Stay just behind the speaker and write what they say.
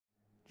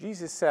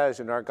Jesus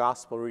says in our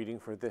gospel reading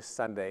for this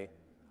Sunday,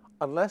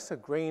 "Unless a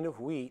grain of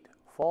wheat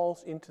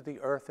falls into the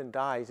earth and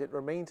dies, it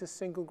remains a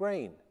single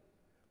grain.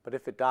 But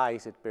if it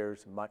dies, it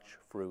bears much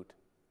fruit."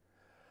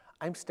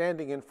 I'm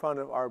standing in front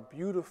of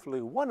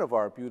one of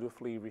our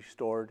beautifully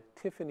restored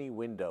Tiffany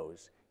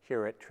windows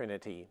here at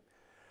Trinity.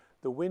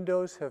 The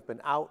windows have been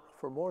out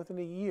for more than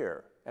a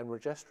year and were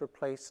just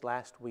replaced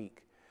last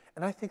week.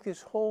 And I think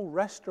this whole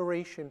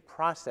restoration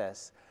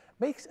process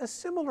makes a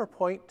similar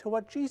point to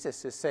what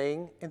Jesus is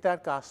saying in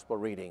that gospel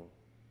reading.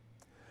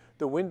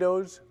 The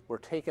windows were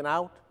taken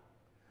out,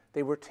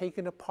 they were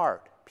taken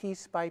apart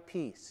piece by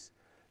piece.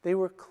 They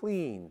were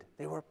cleaned,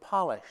 they were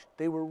polished,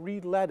 they were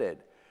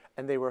re-leaded,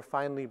 and they were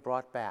finally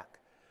brought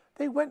back.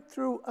 They went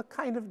through a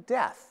kind of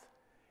death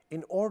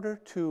in order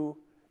to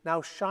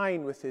now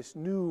shine with this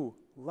new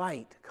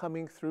light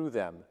coming through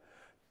them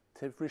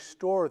to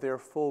restore their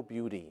full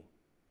beauty.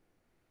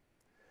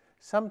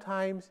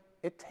 Sometimes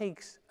it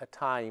takes a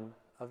time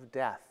of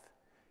death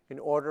in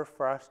order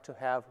for us to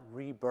have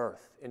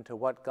rebirth into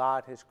what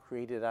God has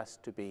created us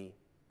to be.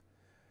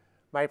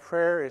 My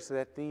prayer is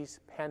that these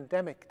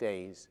pandemic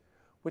days,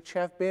 which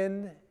have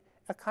been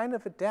a kind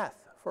of a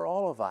death for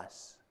all of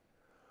us,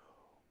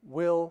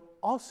 will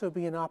also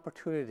be an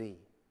opportunity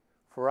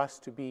for us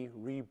to be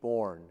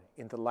reborn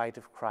in the light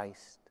of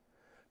Christ,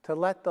 to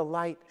let the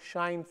light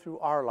shine through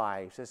our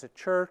lives as a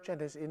church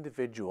and as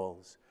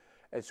individuals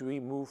as we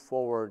move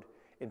forward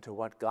into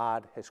what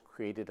God has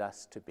created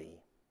us to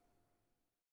be.